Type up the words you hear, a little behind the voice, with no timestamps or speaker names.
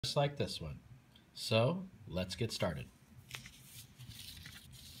just like this one. So let's get started.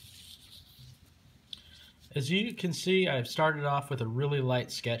 As you can see, I've started off with a really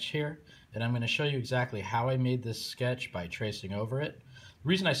light sketch here, and I'm going to show you exactly how I made this sketch by tracing over it. The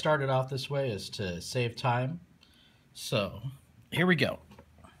reason I started off this way is to save time. So here we go.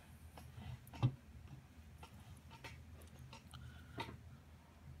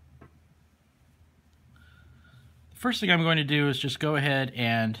 The first thing I'm going to do is just go ahead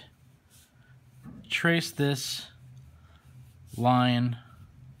and trace this line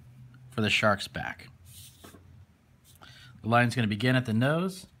for the shark's back. The line's going to begin at the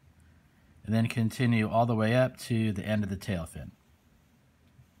nose and then continue all the way up to the end of the tail fin.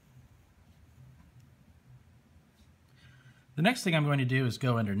 The next thing I'm going to do is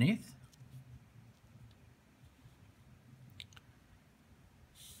go underneath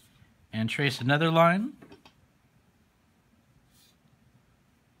and trace another line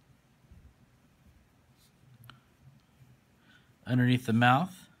underneath the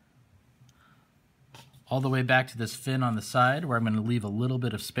mouth all the way back to this fin on the side where I'm going to leave a little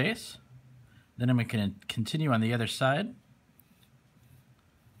bit of space. Then I'm going to continue on the other side.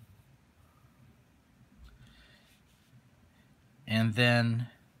 And then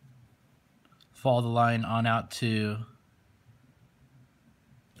follow the line on out to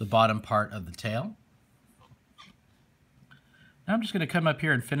the bottom part of the tail. Now I'm just going to come up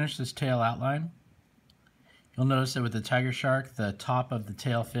here and finish this tail outline. You'll notice that with the tiger shark, the top of the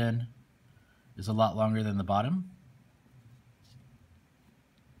tail fin is a lot longer than the bottom.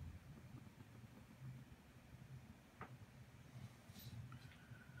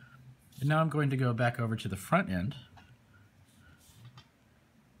 And now I'm going to go back over to the front end.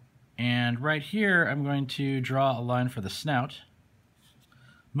 And right here, I'm going to draw a line for the snout.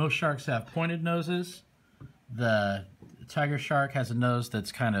 Most sharks have pointed noses. The tiger shark has a nose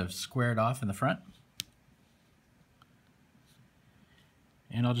that's kind of squared off in the front.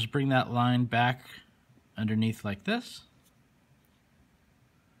 And I'll just bring that line back underneath like this.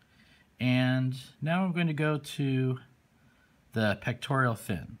 And now I'm going to go to the pectoral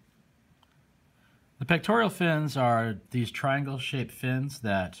fin. The pectoral fins are these triangle-shaped fins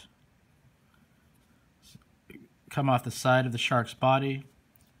that come off the side of the shark's body.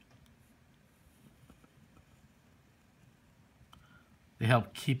 They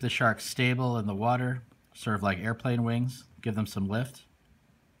help keep the shark stable in the water, sort of like airplane wings, give them some lift.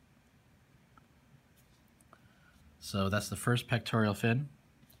 So that's the first pectoral fin.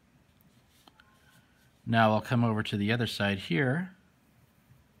 Now I'll come over to the other side here.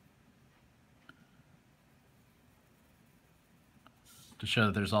 To show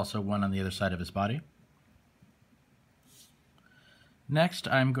that there's also one on the other side of his body. Next,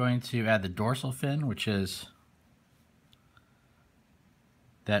 I'm going to add the dorsal fin, which is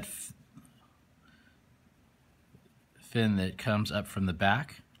that fin that comes up from the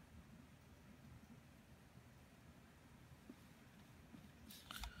back.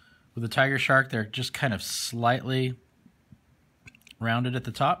 With the tiger shark, they're just kind of slightly rounded at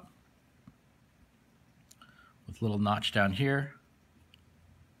the top, with a little notch down here.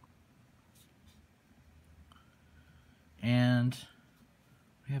 And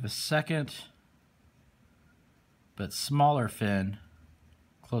we have a second, but smaller fin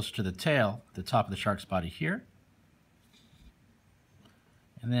closer to the tail, the top of the shark's body here.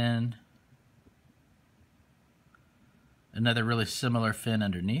 And then another really similar fin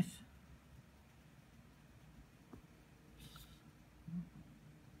underneath.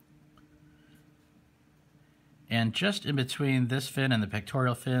 And just in between this fin and the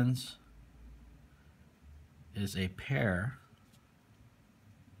pectoral fins is a pair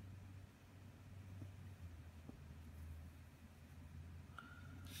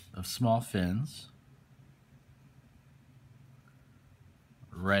of small fins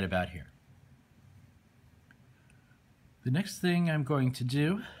right about here. The next thing I'm going to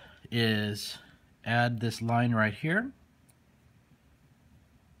do is add this line right here.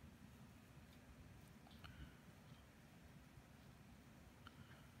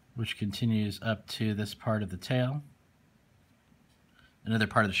 Which continues up to this part of the tail. Another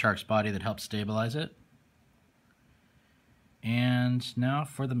part of the shark's body that helps stabilize it. And now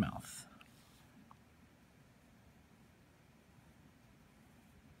for the mouth.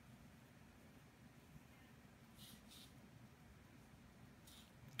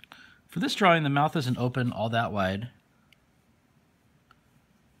 For this drawing, the mouth isn't open all that wide.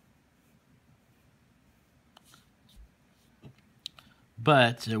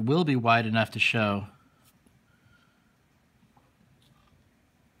 But it will be wide enough to show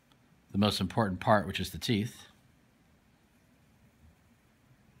the most important part, which is the teeth.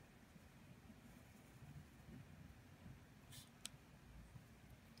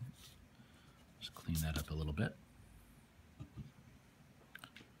 Just clean that up a little bit.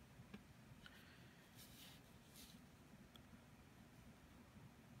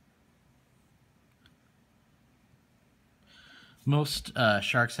 Most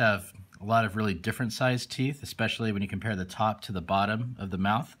sharks have a lot of really different sized teeth, especially when you compare the top to the bottom of the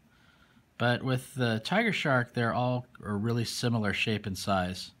mouth. But with the tiger shark, they're all a really similar shape and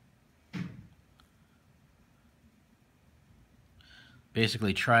size.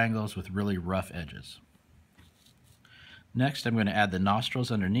 Basically triangles with really rough edges. Next, I'm going to add the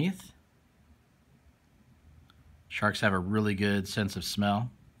nostrils underneath. Sharks have a really good sense of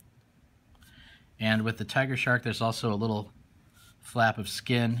smell. And with the tiger shark, there's also a little flap of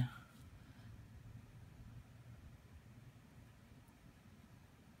skin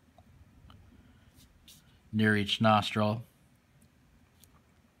near each nostril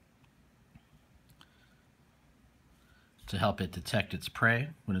to help it detect its prey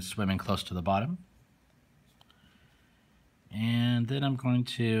when it's swimming close to the bottom. And then I'm going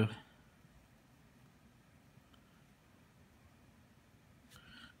to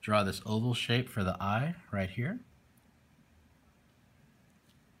draw this oval shape for the eye right here.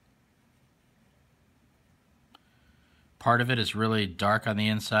 Part of it is really dark on the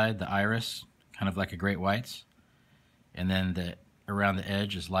inside, the iris, kind of like a great white's, and then around the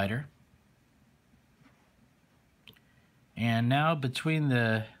edge is lighter. And now between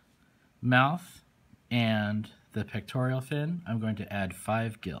the mouth and the pectoral fin, I'm going to add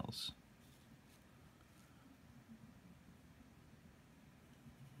 5 gills.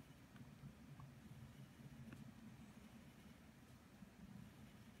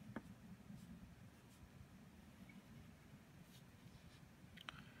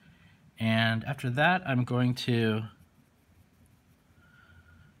 And after that, I'm going to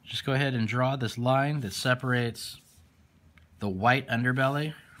just go ahead and draw this line that separates the white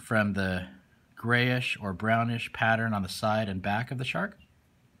underbelly from the grayish or brownish pattern on the side and back of the shark.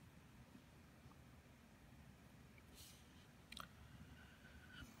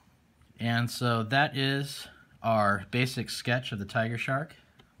 And so that is our basic sketch of the tiger shark.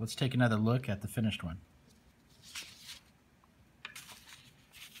 Let's take another look at the finished one.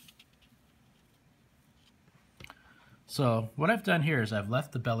 So what I've done here is I've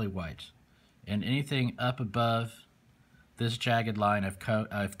left the belly white, and anything up above this jagged line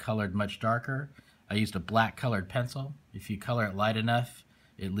I've colored much darker. I used a black colored pencil. If you color it light enough,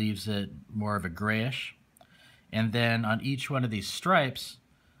 it leaves it more of a grayish. And then on each one of these stripes,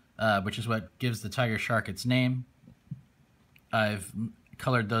 which is what gives the tiger shark its name, I've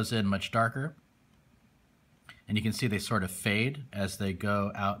colored those in much darker. And you can see they sort of fade as they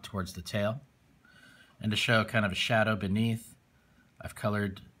go out towards the tail. And to show kind of a shadow beneath, I've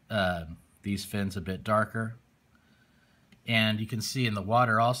colored these fins a bit darker. And you can see in the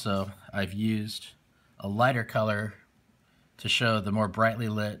water also, I've used a lighter color to show the more brightly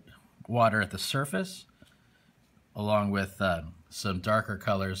lit water at the surface, along with some darker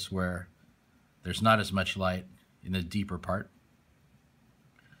colors where there's not as much light in the deeper part.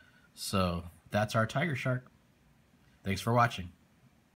 So that's our tiger shark. Thanks for watching.